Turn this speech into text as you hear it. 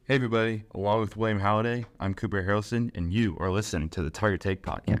Hey everybody, along with William Halliday, I'm Cooper Harrelson, and you are listening to the Tiger Take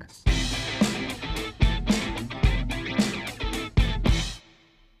Podcast.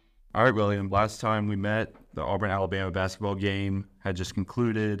 All right, William, last time we met, the Auburn-Alabama basketball game had just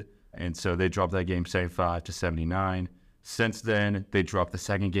concluded, and so they dropped that game 75-79. Since then, they dropped the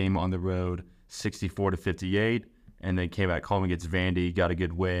second game on the road 64-58, and they came back home against Vandy, got a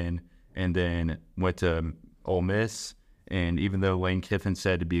good win, and then went to Ole Miss. And even though Lane Kiffin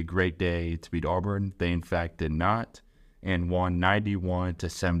said it'd be a great day to beat Auburn, they in fact did not, and won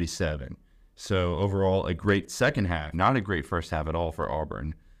 91-77. So overall, a great second half. Not a great first half at all for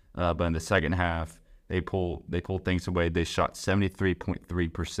Auburn, but in the second half, they pulled things away. They shot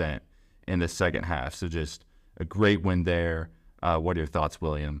 73.3% in the second half. So just a great win there. What are your thoughts,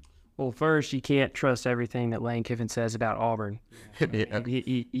 William? Well, first, you can't trust everything that Lane Kiffin says about Auburn. Yeah.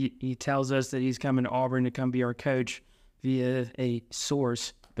 He tells us that he's coming to Auburn to come be our coach via a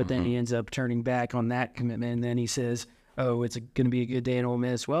source, but then he ends up turning back on that commitment, and then he says, oh, it's going to be a good day in Ole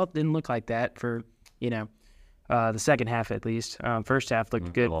Miss. Well, it didn't look like that for, the second half at least. First half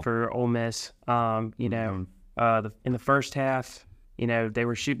looked good for Ole Miss. In the first half, they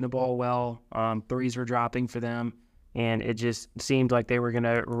were shooting the ball well. Threes were dropping for them, and it just seemed like they were going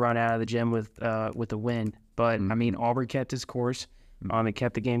to run out of the gym with a win. But, Auburn kept his course. It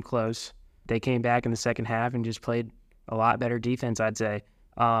kept the game close. They came back in the second half and just played a lot better defense, I'd say,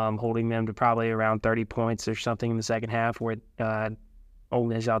 holding them to probably around 30 points or something in the second half, where Ole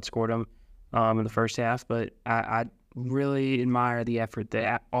Miss outscored them in the first half. But I really admire the effort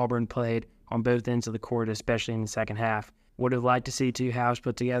that Auburn played on both ends of the court, especially in the second half. Would have liked to see two halves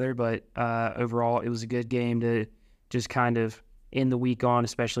put together, but overall it was a good game to just kind of end the week on,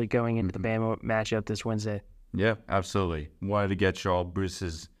 especially going into the Bama matchup this Wednesday. Yeah, absolutely. Wanted to get y'all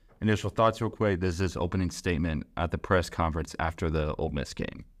Bruce's initial thoughts real quick. This is his opening statement at the press conference after the Ole Miss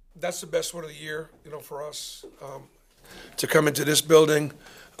game. That's the best one of the year, for us, to come into this building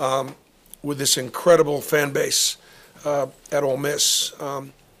with this incredible fan base at Ole Miss.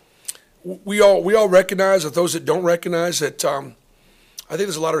 We all recognize, that those that don't recognize that, I think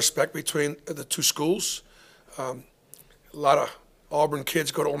there's a lot of respect between the two schools. A lot of Auburn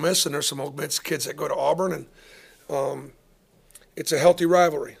kids go to Ole Miss, and there's some Ole Miss kids that go to Auburn, and it's a healthy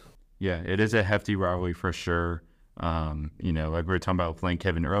rivalry. Yeah, it is a hefty rivalry for sure. Like we were talking about with Lane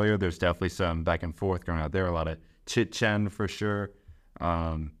Kiffin earlier, there's definitely some back and forth going out there, a lot of chit-chatting for sure.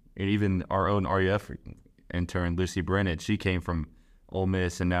 And even our own RUF intern, Lucy Brennan, she came from Ole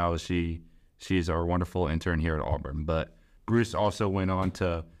Miss, and now she's our wonderful intern here at Auburn. But Bruce also went on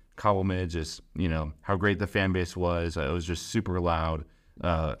to compliment just, how great the fan base was. It was just super loud.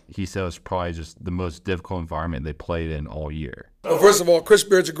 He said it was probably just the most difficult environment they played in all year. Well, first of all, Chris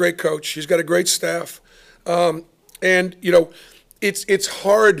Beard's a great coach. He's got a great staff. It's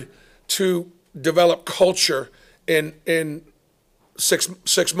hard to develop culture in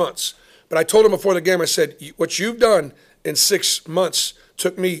 6 months. But I told him before the game, I said, what you've done in 6 months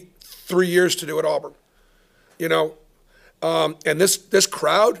took me 3 years to do at Auburn. And this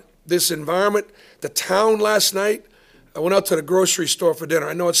crowd, this environment, the town last night, I went out to the grocery store for dinner.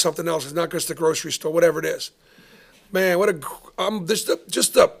 I know it's something else. It's not just the grocery store, whatever it is. Man, it's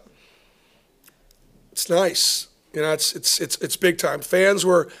nice. It's big time. Fans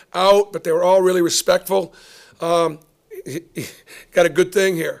were out, but they were all really respectful. Got a good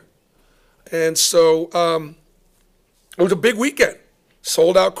thing here. And so it was a big weekend.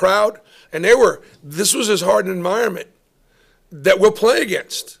 Sold out crowd. And this was as hard an environment that we'll play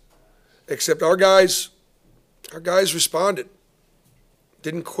against. Except our guys responded,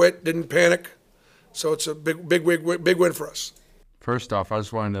 didn't quit, didn't panic, so it's a big win for us. First off, I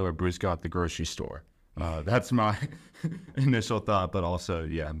just want to know where Bruce got at the grocery store. That's my initial thought, but also,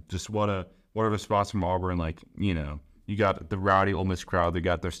 just what a response from Auburn. You got the rowdy Ole Miss crowd, they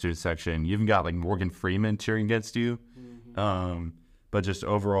got their student section. You even got Morgan Freeman cheering against you. But just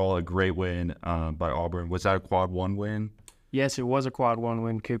overall, a great win by Auburn. Was that a quad one win? Yes, it was a quad one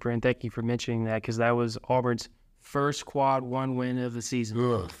win, Cooper, and thank you for mentioning that, because that was Auburn's first quad one win of the season.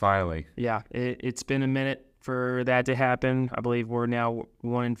 Ugh, finally. Yeah, it's been a minute for that to happen. I believe we're now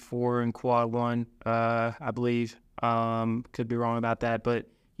 1-4 in quad one, I believe. Could be wrong about that, but,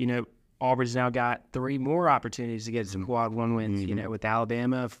 Auburn's now got 3 more opportunities to get some quad one wins, with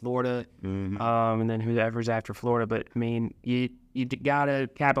Alabama, Florida, and then whoever's after Florida. But, you got to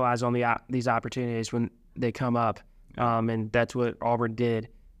capitalize on these opportunities when they come up. And that's what Auburn did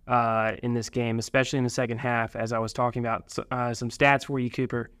in this game, especially in the second half, as I was talking about. Some stats for you,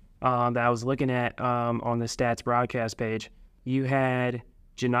 Cooper, that I was looking at on the stats broadcast page. You had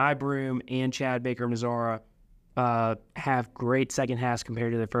Janai Broome and Chad Baker-Mazara have great second halves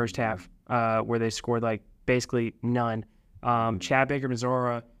compared to the first half, where they scored like basically none. Chad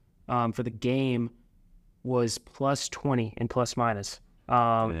Baker-Mazara for the game was plus 20 and plus minus.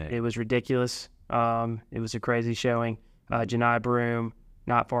 It was ridiculous. It was a crazy showing. Janai Broom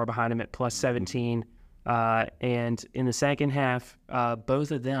not far behind him at plus 17. And in the second half,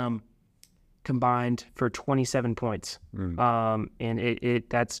 both of them combined for 27 points. And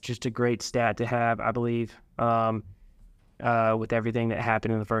that's just a great stat to have, I believe, with everything that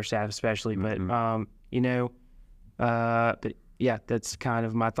happened in the first half especially. But, but yeah, that's kind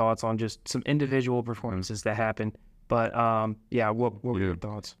of my thoughts on just some individual performances that happened. But, what were your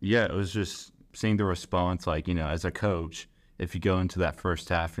thoughts? Yeah, it was just seeing the response, like, as a coach, if you go into that first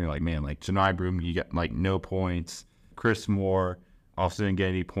half and you're like, man, like Janai Broom, you get like no points. Chris Moore also didn't get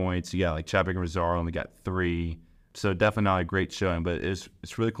any points. You got like Chad Baker-Mazara only got 3. So definitely not a great showing, but it's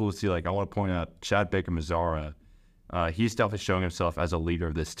really cool to see. Like, I want to point out Chad Baker-Mazara. He's definitely showing himself as a leader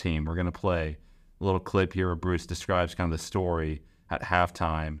of this team. We're going to play a little clip here where Bruce describes kind of the story at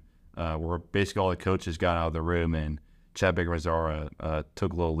halftime, where basically all the coaches got out of the room and Chad Baker-Mazara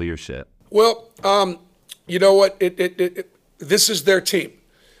took a little leadership. Well, you know what? This is their team.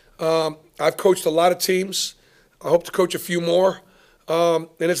 I've coached a lot of teams. I hope to coach a few more. And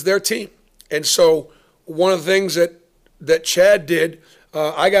it's their team. And so one of the things that Chad did,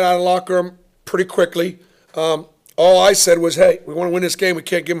 I got out of the locker room pretty quickly. All I said was, hey, we want to win this game. We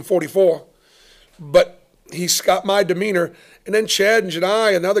can't give them 44. But he's got my demeanor. And then Chad and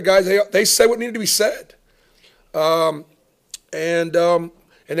Janai and the other guys, they said what needed to be said. And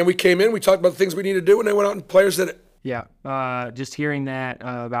then we came in, we talked about the things we need to do, and they went out and players did it. Yeah, just hearing that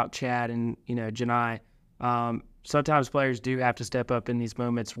about Chad and Janai, sometimes players do have to step up in these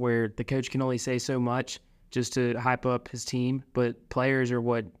moments where the coach can only say so much just to hype up his team, but players are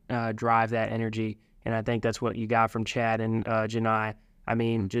what drive that energy, and I think that's what you got from Chad and Janai. I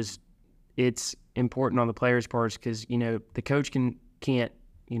mean, just it's important on the players' parts because the coach can't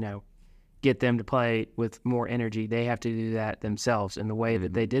get them to play with more energy. They have to do that themselves, and the way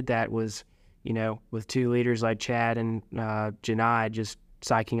that they did that was with two leaders like Chad and Janai just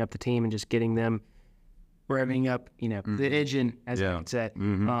psyching up the team and just getting them revving up, the engine, as you could say,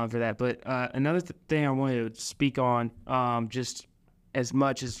 for that. But another thing I wanted to speak on, just as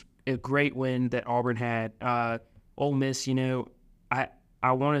much as a great win that Auburn had, Ole Miss, I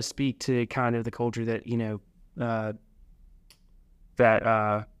want to speak to kind of the culture that,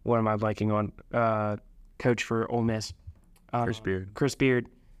 what am I blanking on? Coach for Ole Miss.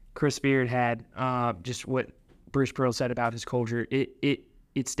 Chris Beard had just what Bruce Pearl said about his culture.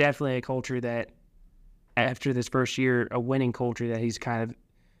 It's definitely a culture that, after this first year, a winning culture that he's kind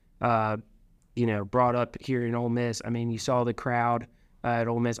of, brought up here in Ole Miss. I mean, you saw the crowd at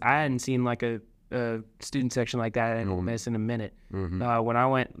Ole Miss. I hadn't seen like a student section like that at Ole Miss in a minute. When I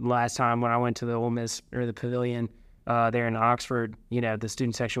went to the Ole Miss or the Pavilion there in Oxford, the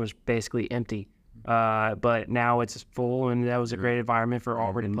student section was basically empty. But now it's full, and that was a great environment for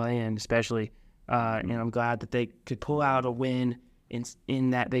Auburn to play in, especially. And I'm glad that they could pull out a win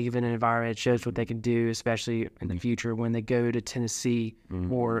in that big of an environment. It shows what they can do, especially in the future when they go to Tennessee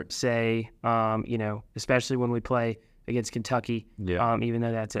or say, especially when we play against Kentucky, even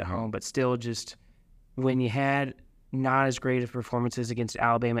though that's at home. But still, just when you had not as great of performances against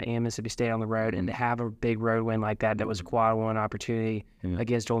Alabama and Mississippi State on the road, and to have a big road win like that was a quad one opportunity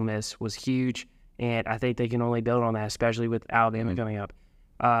against Ole Miss was huge. And I think they can only build on that, especially with Alabama coming up.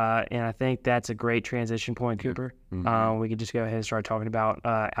 And I think that's a great transition point, Cooper. We could just go ahead and start talking about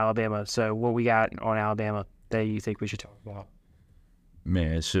Alabama. So what we got on Alabama that you think we should talk about?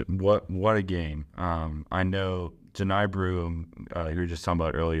 Man, what a game. I know Janai Broom, who we were just talking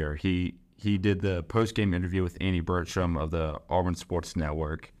about earlier, he did the post-game interview with Andy Bertram of the Auburn Sports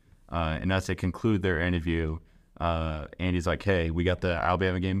Network. And as they conclude their interview, Andy's like, hey, we got the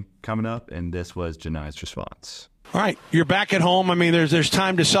Alabama game coming up, and this was Janai's response. All right, you're back at home. I mean, there's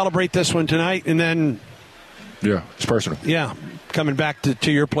time to celebrate this one tonight, and then it's personal. Yeah, coming back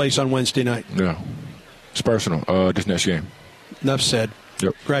to your place on Wednesday night. Yeah, it's personal. This next game. Enough said.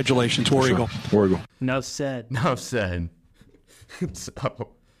 Yep. Congratulations, War Eagle. War Eagle. Enough said. So,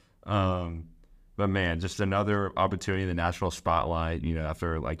 but man, just another opportunity in the national spotlight.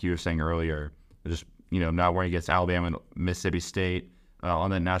 After, like you were saying earlier, just not winning against Alabama and Mississippi State.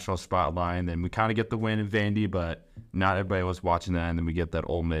 On that national spotlight, and then we kind of get the win in Vandy, but not everybody was watching that, and then we get that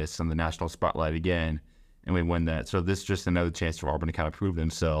Ole Miss on the national spotlight again, and we win that. So this is just another chance for Auburn to kind of prove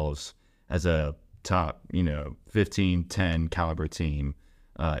themselves as a top, 15-10 caliber team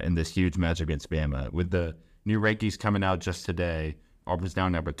in this huge match against Bama. With the new rankings coming out just today, Auburn's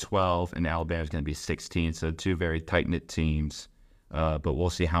down number 12, and Alabama's going to be 16. So two very tight-knit teams. But we'll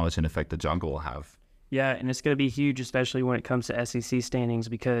see how it's going to affect the jungle we'll have. Yeah, and it's going to be huge, especially when it comes to SEC standings,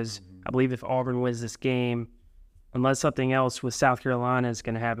 because I believe if Auburn wins this game, unless something else with South Carolina is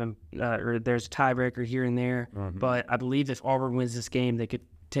going to happen, or there's a tiebreaker here and there, but I believe if Auburn wins this game, they could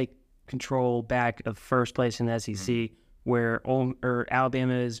take control back of first place in the SEC, where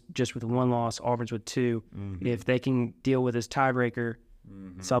Alabama is just with one loss, Auburn's with two. If they can deal with this tiebreaker,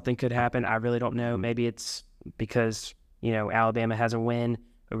 something could happen. I really don't know. Maybe it's because Alabama has a win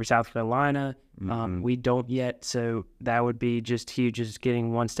over South Carolina. We don't yet, so that would be just huge, just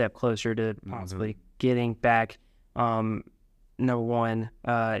getting one step closer to possibly getting back number one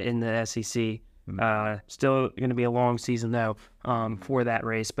in the SEC. Still going to be a long season, though, for that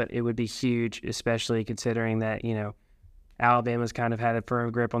race, but it would be huge, especially considering that, Alabama's kind of had a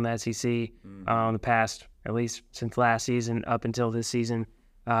firm grip on the SEC the past, at least since last season up until this season.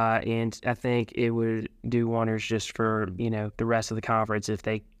 And I think it would do wonders just for, the rest of the conference if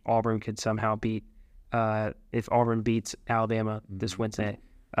Auburn could somehow if Auburn beats Alabama this Wednesday,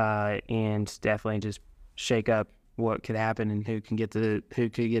 and definitely just shake up what could happen and who could get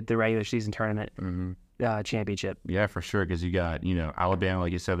the regular season tournament championship. Yeah, for sure, because you got, Alabama,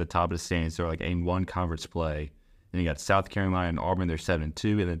 like you said, at the top of the standings, they're like in one conference play. Then you got South Carolina and Auburn, they're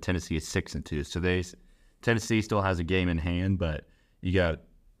 7-2, and then Tennessee is 6-2. So Tennessee still has a game in hand, but you got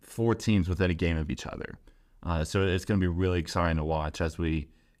 4 teams within a game of each other. So it's going to be really exciting to watch as we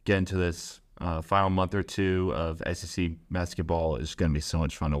get into this final month or two of SEC basketball. It's going to be so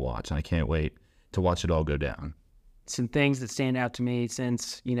much fun to watch, and I can't wait to watch it all go down. Some things that stand out to me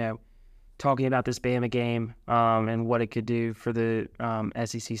since, talking about this Bama game and what it could do for the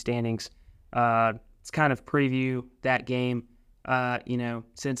SEC standings. Let's kind of preview that game.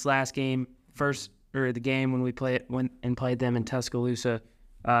 Since last game, the game when we played them in Tuscaloosa,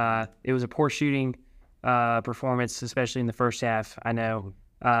 it was a poor shooting performance, especially in the first half, I know,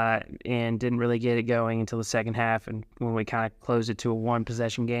 and didn't really get it going until the second half, and when we kind of closed it to a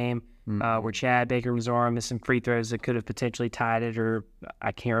one-possession game where Chad Baker-Mazara missed some free throws that could have potentially tied it, or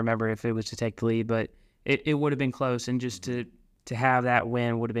I can't remember if it was to take the lead, but it would have been close, and just to have that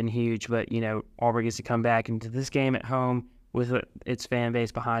win would have been huge. But, Auburn gets to come back into this game at home with its fan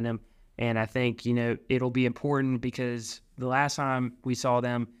base behind them. And I think, it'll be important because the last time we saw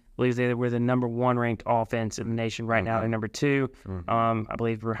them, I believe they were the number 1 ranked offense in the nation. Right now they're number 2, I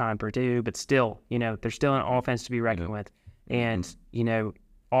believe behind Purdue. But still, they're still an offense to be reckoned with. And,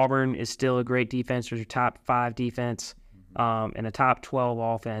 Auburn is still a great defense. There's a top 5 defense and a top 12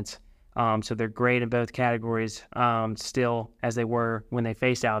 offense. So they're great in both categories still, as they were when they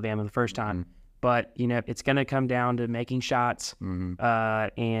faced Alabama the first time. But, it's going to come down to making shots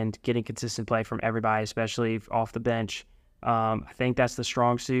and getting consistent play from everybody, especially off the bench. I think that's the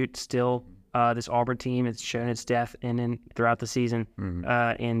strong suit still. This Auburn team has shown its depth throughout the season,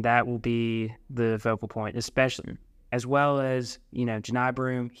 and that will be the focal point, especially as well as, Janai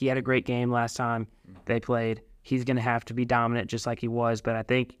Broome. He had a great game last time they played. He's going to have to be dominant just like he was, but I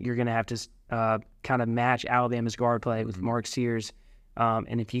think you're going to have to kind of match Alabama's guard play with Mark Sears.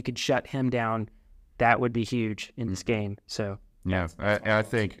 And if you could shut him down, that would be huge in this game. So yeah, I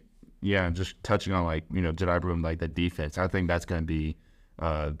think, just touching on Janai Broome, the defense, I think that's going to be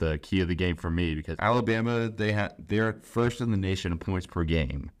the key of the game for me, because Alabama, they're first in the nation in points per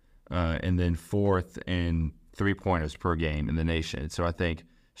game, and then 4th in 3-pointers per game in the nation. So I think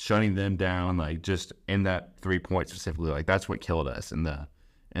shutting them down, just in that 3-point specifically, that's what killed us in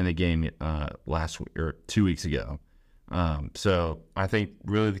the game last week or 2 weeks ago. So I think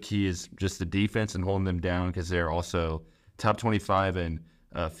really the key is just the defense and holding them down, because they're also top 25 in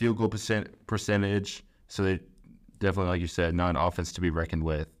field goal percentage. So they definitely, like you said, not an offense to be reckoned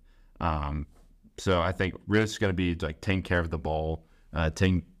with. So I think really it's going to be taking care of the ball,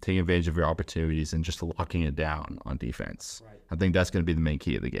 taking advantage of your opportunities, and just locking it down on defense. Right. I think that's going to be the main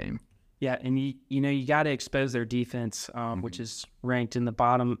key of the game. Yeah, and you got to expose their defense, which is ranked in the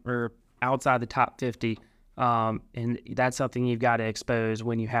bottom or outside the top 50. And that's something you've got to expose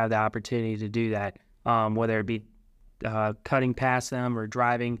when you have the opportunity to do that, whether it be cutting past them or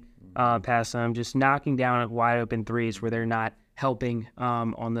driving past them, just knocking down wide open threes where they're not helping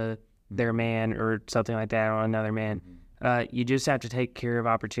on their man or something like that on another man. You just have to take care of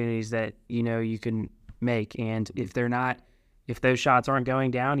opportunities that you can make, and if those shots aren't going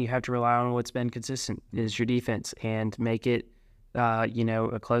down, you have to rely on what's been consistent is your defense, and make it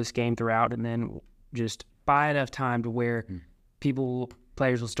a close game throughout, and then just buy enough time to where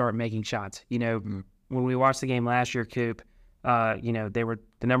players will start making shots. When we watched the game last year, Coop, they were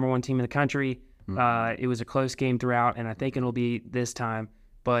the number 1 team in the country. It was a close game throughout, and I think it'll be this time.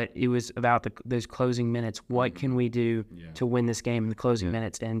 But it was about those closing minutes. What can we do to win this game in the closing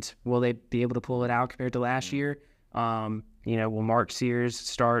minutes? And will they be able to pull it out compared to last year? Will Mark Sears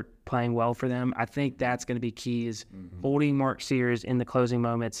start playing well for them? I think that's going to be key, is holding Mark Sears in the closing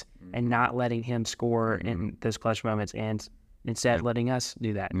moments and not letting him score in those clutch moments, and instead letting us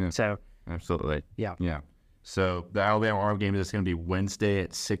do that. Yeah. So Absolutely. Yeah. So the Alabama-Auburn game is going to be Wednesday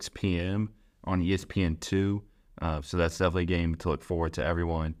at 6 p.m. on ESPN2. So that's definitely a game to look forward to,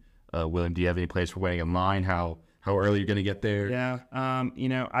 everyone. William, do you have any place for waiting in line? How early you're going to get there? Yeah.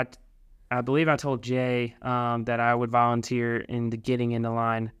 I believe I told Jay that I would volunteer in the getting in the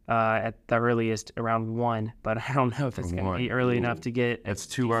line at the earliest around 1, but I don't know if it's going to be early enough to get. It's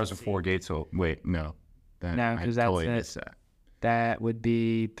 2 hours before gates. So wait, no. No, because totally that's missed that. That would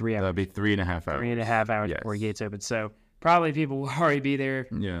be 3 hours. That would be 3.5 hours. 3.5 hours before gates open. So probably people will already be there.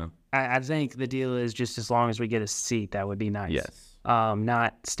 Yeah. I think the deal is just as long as we get a seat, that would be nice. Yes.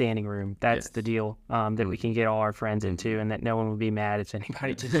 Not standing room. That's the deal that we can get all our friends into, and that no one would be mad if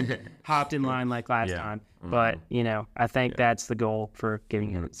anybody just hopped in line like last time. But, I think that's the goal for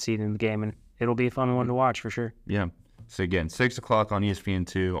getting a seat in the game, and it'll be a fun one to watch for sure. Yeah. So, again, 6 o'clock on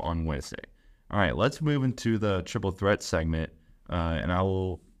ESPN2 on Wednesday. All right, let's move into the triple threat segment,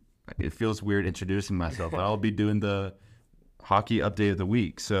 and it feels weird introducing myself, but I'll be doing the hockey update of the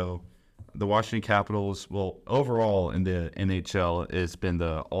week. So the Washington Capitals, overall in the NHL, it's been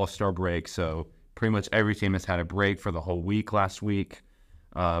the All-Star break. So pretty much every team has had a break for the whole week last week.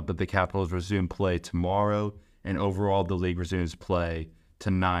 But the Capitals resume play tomorrow, and overall the league resumes play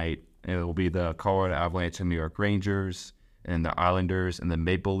tonight. It will be the Colorado Avalanche and New York Rangers, and the Islanders and the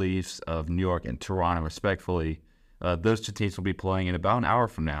Maple Leafs of New York and Toronto, respectively. Those 2 teams will be playing in about an hour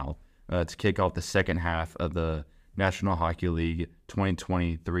from now to kick off the second half of the National Hockey League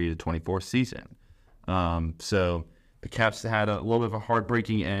 2023-24 season. So the Caps had a little bit of a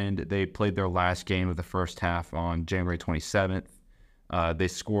heartbreaking end. They played their last game of the first half on January 27th. They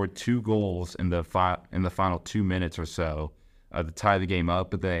scored 2 goals in the final 2 minutes or so to tie the game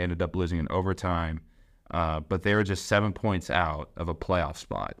up, but they ended up losing in overtime. But they were just 7 points out of a playoff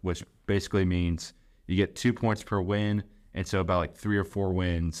spot, which basically means you get 2 points per win, and so about 3 or 4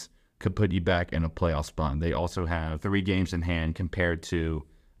 wins could put you back in a playoff spot. They also have 3 games in hand compared to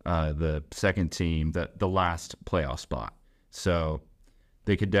the second team, the last playoff spot. So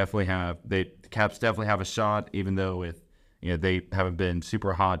they could definitely the Caps definitely have a shot, even though they haven't been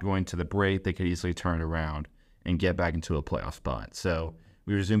super hot going to the break. They could easily turn it around and get back into a playoff spot. So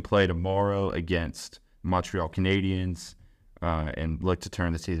we resume play tomorrow against Montreal Canadiens and look to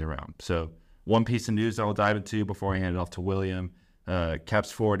turn the season around. So one piece of news I'll dive into before I hand it off to William.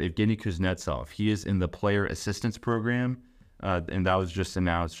 Caps forward Evgeny Kuznetsov. He is in the player assistance program, and that was just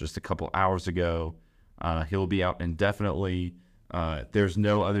announced just a couple hours ago. He'll be out indefinitely. There's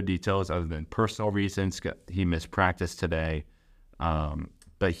no other details other than personal reasons. He missed practice today,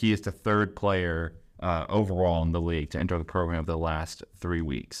 but he is the 3rd player overall in the league to enter the program the last 3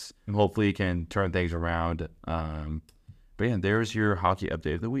 weeks, and hopefully he can turn things around. But yeah, there's your hockey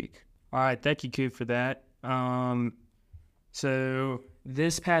update of the week. All right, thank you, Coop, for that. So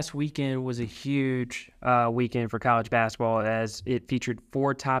this past weekend was a huge weekend for college basketball, as it featured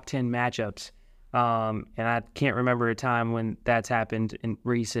 4 top 10 matchups. And I can't remember a time when that's happened in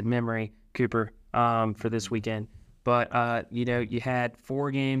recent memory, Cooper, for this weekend. But, you had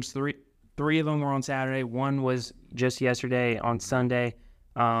 4 games, three of them were on Saturday. One was just yesterday on Sunday.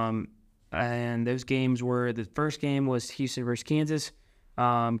 And those games were, the first game was Houston versus Kansas.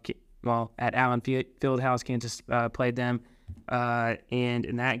 At Allen Fieldhouse, Kansas played them. And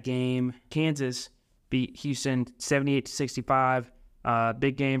in that game, Kansas beat Houston 78-65.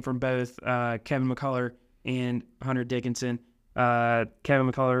 Big game from both Kevin McCullough and Hunter Dickinson.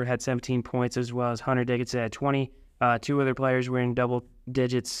 Kevin McCullough had 17 points, as well as Hunter Dickinson had 20. 2 other players were in double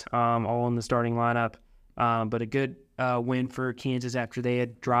digits, all in the starting lineup. But a good win for Kansas after they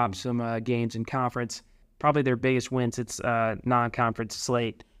had dropped some games in conference. Probably their biggest win since non-conference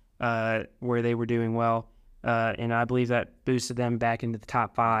slate, where they were doing well. And I believe that boosted them back into the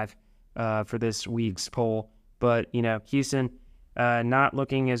top 5 for this week's poll. But, Houston not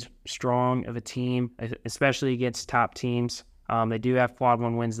looking as strong of a team, especially against top teams. They do have quad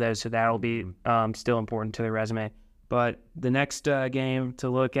 1 wins, though, so that'll be still important to their resume. But the next game to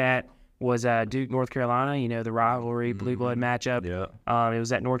look at was Duke, North Carolina, the rivalry, blue blood matchup. Yeah. It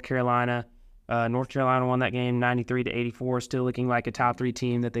was at North Carolina. North Carolina won that game 93-84, still looking like a top 3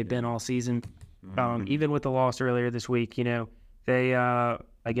 team that they've been all season. Even with the loss earlier this week, they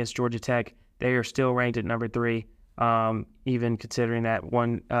against Georgia Tech, they are still ranked at number 3. even considering that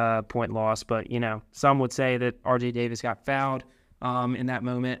 1 point loss. But, some would say that R.J. Davis got fouled in that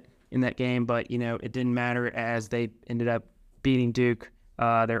moment in that game, but, it didn't matter as they ended up beating Duke,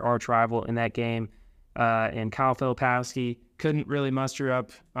 their arch rival in that game. And Kyle Filipowski couldn't really muster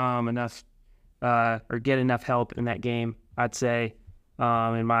up enough or get enough help in that game, I'd say,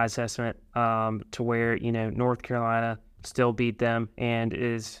 in my assessment, to where, North Carolina still beat them and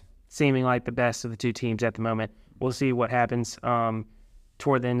is seeming like the best of the two teams at the moment. We'll see what happens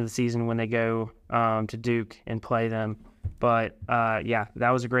toward the end of the season when they go to Duke and play them. But, that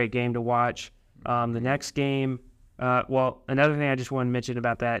was a great game to watch. The next game, another thing I just want to mention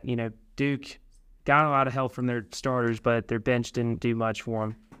about that, Duke got a lot of help from their starters, but their bench didn't do much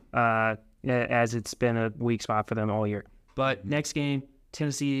for them, as it's been a weak spot for them all year. But next game,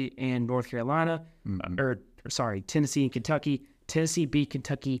 Tennessee and North Carolina, Tennessee and Kentucky. Tennessee beat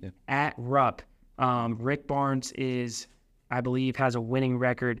Kentucky at Rupp. Rick Barnes I believe, has a winning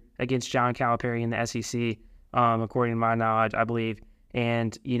record against John Calipari in the SEC, according to my knowledge, I believe.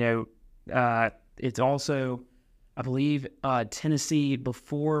 And, it's also, I believe, Tennessee,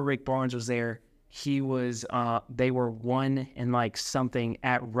 before Rick Barnes was there, they were 1-something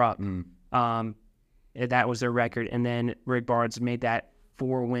at Rupp. That was their record. And then Rick Barnes made that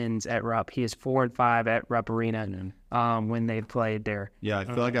 4 wins at Rupp. He is 4-5 at Rupp Arena when they played there. Yeah, I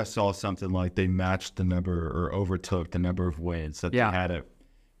feel like I saw something like they matched the number or overtook the number of wins that they had at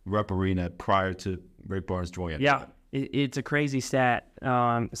Rupp Arena prior to Rick Barnes joining. Yeah, it's a crazy stat,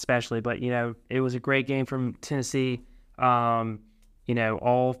 especially. But, it was a great game from Tennessee.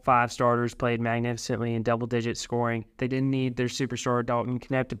 All 5 starters played magnificently in double-digit scoring. They didn't need their superstar Dalton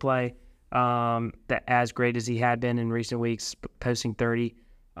Knecht to play that as great as he had been in recent weeks, posting 30.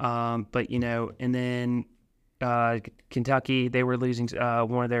 But, and then Kentucky, they were losing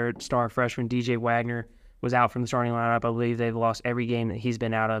one of their star freshmen, DJ Wagner, was out from the starting lineup. I believe they've lost every game that he's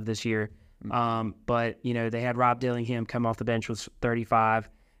been out of this year. But, they had Rob Dillingham come off the bench with 35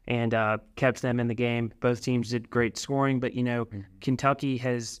 and kept them in the game. Both teams did great scoring, but, Kentucky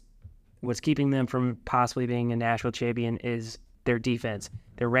what's keeping them from possibly being a national champion is their defense.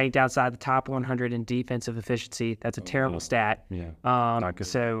 They're ranked outside the top 100 in defensive efficiency. That's a terrible stat. Not good.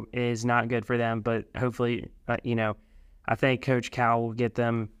 So it is not good for them, but hopefully, I think Coach Cal will get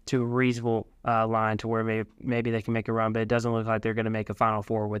them to a reasonable line to where maybe they can make a run, but it doesn't look like they're going to make a Final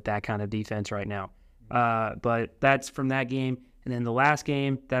Four with that kind of defense right now. But that's from that game. And then the last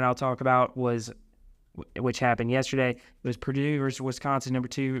game that I'll talk about which happened yesterday, it was Purdue versus Wisconsin. Number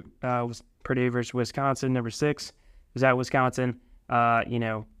 2 was Purdue versus Wisconsin. Number 6 was at Wisconsin.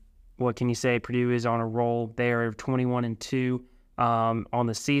 What can you say? Purdue is on a roll. They are 21-2 on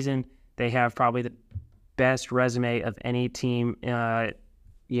the season. They have probably the best resume of any team,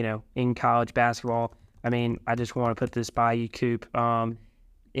 in college basketball. I mean, I just want to put this by you, Coop.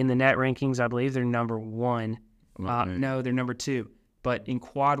 In the net rankings, I believe they're number 1. No, they're number 2. But in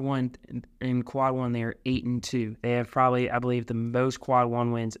quad one, they are 8-2. They have probably, I believe, the most quad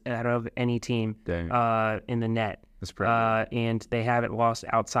 1 wins out of any team in the net. That's pretty and they haven't lost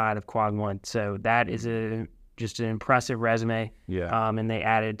outside of quad 1. So that is just an impressive resume. Yeah. And they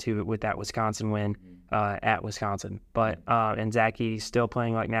added to it with that Wisconsin win at Wisconsin. But and Zach Edey's still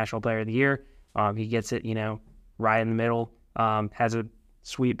playing like National Player of the Year. He gets it, right in the middle. Has a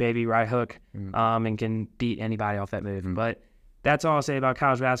sweet baby right hook, and can beat anybody off that move. But that's all I'll say about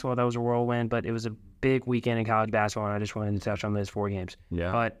college basketball. That was a whirlwind, but it was a big weekend in college basketball, and I just wanted to touch on those 4 games.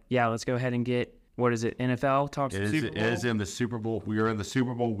 Yeah. But, let's go ahead and get, what is it, NFL? Talk Super Bowl? It is in the Super Bowl. We are in the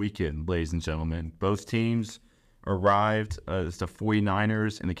Super Bowl weekend, ladies and gentlemen. Both teams arrived. It's the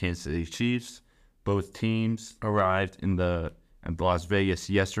 49ers and the Kansas City Chiefs. Both teams arrived in Las Vegas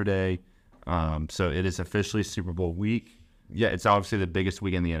yesterday. So it is officially Super Bowl week. Yeah, it's obviously the biggest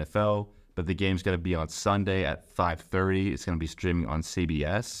week in the NFL, but the game's going to be on Sunday at 5:30. It's going to be streaming on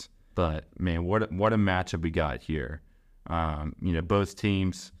CBS. But, man, what a matchup we got here. Both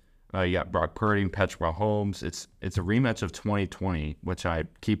teams, you got Brock Purdy and Patrick Mahomes. It's a rematch of 2020, which I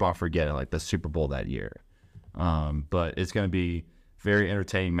keep on forgetting, like the Super Bowl that year. But it's going to be very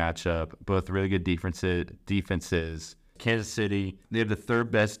entertaining matchup. Both really good defenses. Kansas City, they have the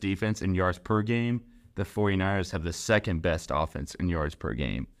 3rd best defense in yards per game. The 49ers have the 2nd best offense in yards per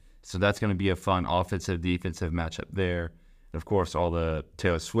game. So that's going to be a fun offensive-defensive matchup there. And of course, all the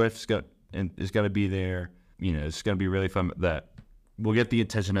Taylor Swift is going to be there. It's going to be really fun. That will get the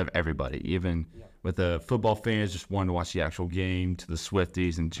attention of everybody, even with the football fans just wanting to watch the actual game, to the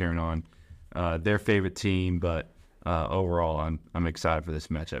Swifties and cheering on their favorite team. But overall, I'm excited for this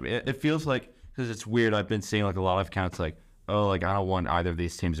matchup. It feels like, because it's weird, I've been seeing like a lot of accounts like, oh, like I don't want either of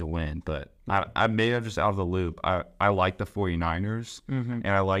these teams to win, but I maybe I'm just out of the loop. I like the 49ers, and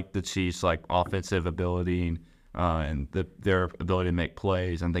I like the Chiefs' like offensive ability and their ability to make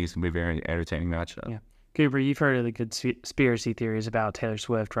plays. I think it's gonna be a very entertaining matchup. Yeah. Cooper, you've heard of the conspiracy theories about Taylor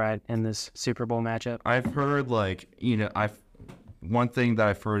Swift, right, in this Super Bowl matchup? I've heard one thing that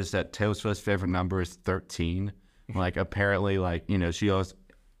I've heard is that Taylor Swift's favorite number is 13. Like apparently, like she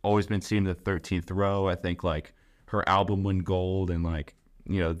always been seen in the 13th row. I think like her album went gold and like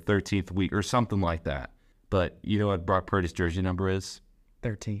 13th week or something like that. But you know what Brock Purdy's jersey number is?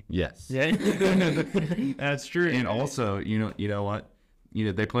 13. Yes. Yeah, that's true. And also, you know what?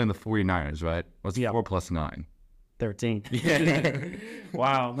 They play in the 49ers, right? What's 4 plus 9? 13. Yeah.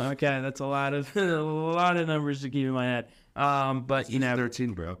 Wow. Okay, that's a lot of numbers to keep in my head. But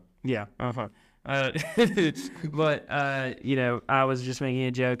 13, bro. Yeah. But I was just making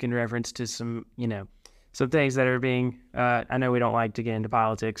a joke in reference to some things that are being. I know we don't like to get into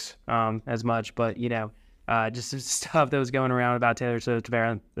politics as much, but just some stuff that was going around about Taylor Swift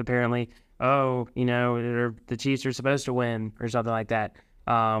apparently. The Chiefs are supposed to win or something like that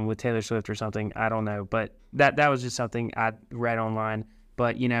with Taylor Swift or something. I don't know, but that was just something I read online.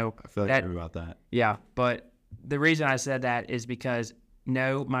 But I feel like I heard about that. Yeah, but the reason I said that is because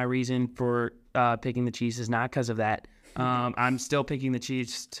my reason for picking the Chiefs is not because of that. I'm still picking the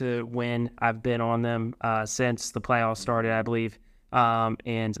Chiefs to win. I've been on them since the playoffs started, I believe,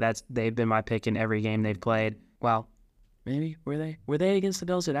 and they've been my pick in every game they've played. Well, maybe were they against the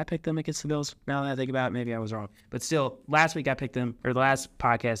Bills? Did I pick them against the Bills? Now that I think about it, maybe I was wrong. But still, last week I picked them, or the last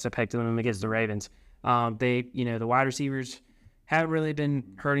podcast I picked them against the Ravens. The wide receivers haven't really been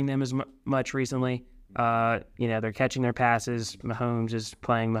hurting them as much recently. They're catching their passes. Mahomes is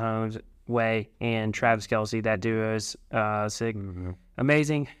playing Mahomes' way, and Travis Kelce, that duo is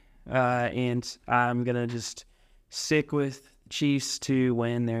amazing. And I'm gonna just stick with Chiefs to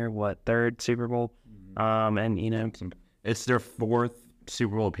win their third Super Bowl. It's their 4th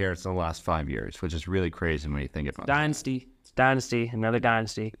Super Bowl appearance in the last 5 years, which is really crazy when you think about it. Dynasty. It's dynasty, another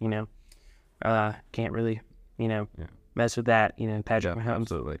dynasty. Can't really mess with that. Patrick Mahomes.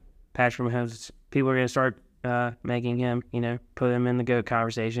 Absolutely. Patrick Mahomes, people are going to start making him, put him in the GOAT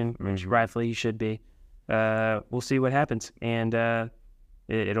conversation, which rightfully he should be. We'll see what happens, and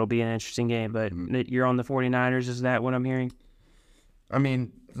it'll be an interesting game. But you're on the 49ers, is that what I'm hearing? I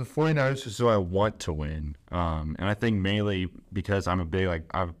mean, the 49ers is who I want to win, and I think mainly because I'm a big,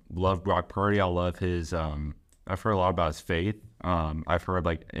 I love Brock Purdy. I love his, I've heard a lot about his faith. I've heard,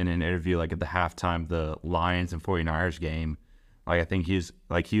 in an interview, at the halftime, the Lions and 49ers game, I think he was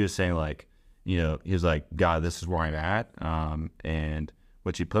saying, he was like, God, this is where I'm at, and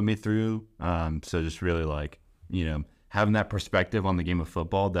what you put me through. So just really, having that perspective on the game of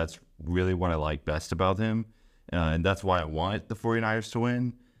football, that's really what I like best about him. And that's why I want the 49ers to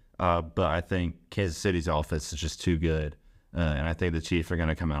win. But I think Kansas City's offense is just too good. And I think the Chiefs are going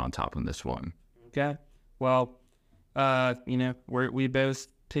to come out on top in this one. Okay. Well, we both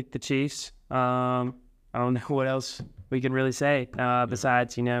picked the Chiefs. I don't know what else we can really say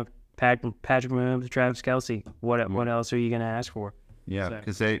besides, Patrick Mahomes, Travis Kelce. What else are you going to ask for? Yeah,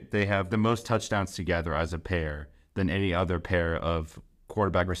 because they have the most touchdowns together as a pair than any other pair of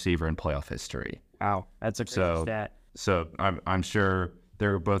quarterback receiver in playoff history. Wow, that's a great stat. So I'm sure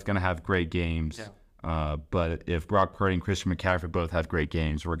they're both going to have great games. Yeah. But if Brock Purdy and Christian McCaffrey both have great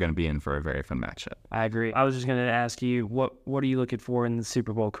games, we're going to be in for a very fun matchup. I agree. I was just going to ask you, what are you looking for in the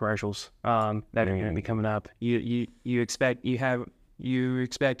Super Bowl commercials that are going to be coming up? You expecting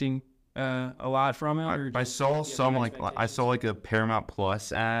a lot from it? I saw some I saw a Paramount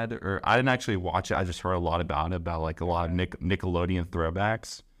Plus ad, or I didn't actually watch it. I just heard a lot about it, about a lot of Nickelodeon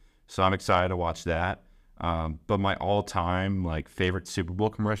throwbacks. So I'm excited to watch that. But my all-time favorite Super Bowl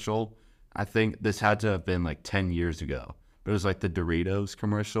commercial, I think this had to have been 10 years ago. But it was the Doritos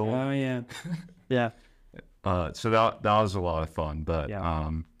commercial. Oh yeah, yeah. So that was a lot of fun. But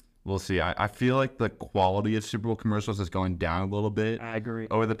we'll see. I feel like the quality of Super Bowl commercials has gone down a little bit. I agree.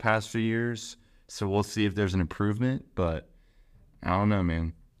 Over the past few years. So we'll see if there's an improvement. But I don't know,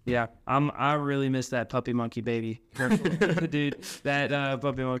 man. Yeah, I really miss that Puppy Monkey Baby commercial. Dude, that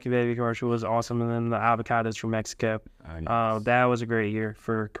Puppy Monkey Baby commercial was awesome. And then the avocados from Mexico. Nice. That was a great year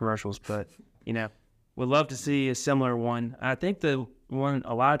for commercials. But, would love to see a similar one. I think the one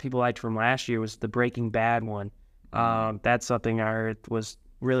a lot of people liked from last year was the Breaking Bad one. That's something I heard was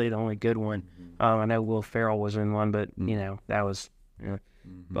really the only good one. I know Will Ferrell was in one, but, that was...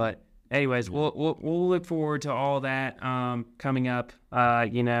 But... Anyways, we'll look forward to all that coming up.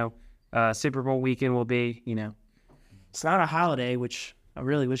 Super Bowl weekend will be, it's not a holiday, which I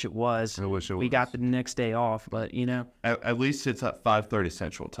really wish it was. I wish it We was. got the next day off, but At least it's at 5:30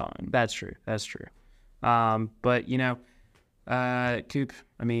 Central Time. that's true. That's true. But Coop,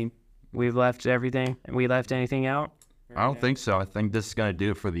 I mean, we've left everything. We left anything out? I don't think so. I think this is going to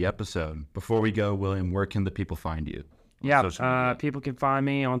do it for the episode. Before we go, William, where can the people find you? on social media? People can find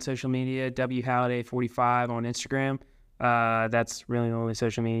me on social media, WHoliday45 on Instagram. That's really the only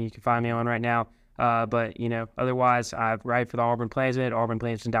social media you can find me on right now. But otherwise, I write for the Auburn Players@,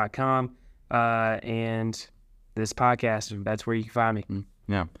 auburnplayers.com, and this podcast. That's where you can find me.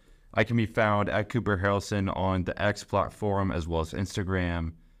 Yeah. I can be found at Cooper Harrelson on the X platform as well as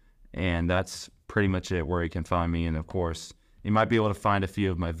Instagram. And that's pretty much it where you can find me. And, of course, you might be able to find a few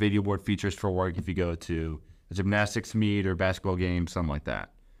of my video board features for work if you go to a gymnastics meet or basketball game, something like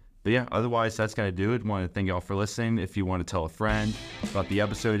that. But, yeah, otherwise, that's going to do it. Want to thank y'all for listening. If you want to tell a friend about the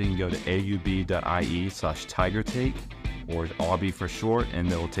episode, you can go to aub.ie/TigerTake or Aubie for short,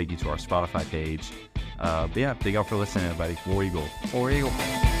 and they'll take you to our Spotify page. But, yeah, thank y'all for listening, everybody. War Eagle. War Eagle.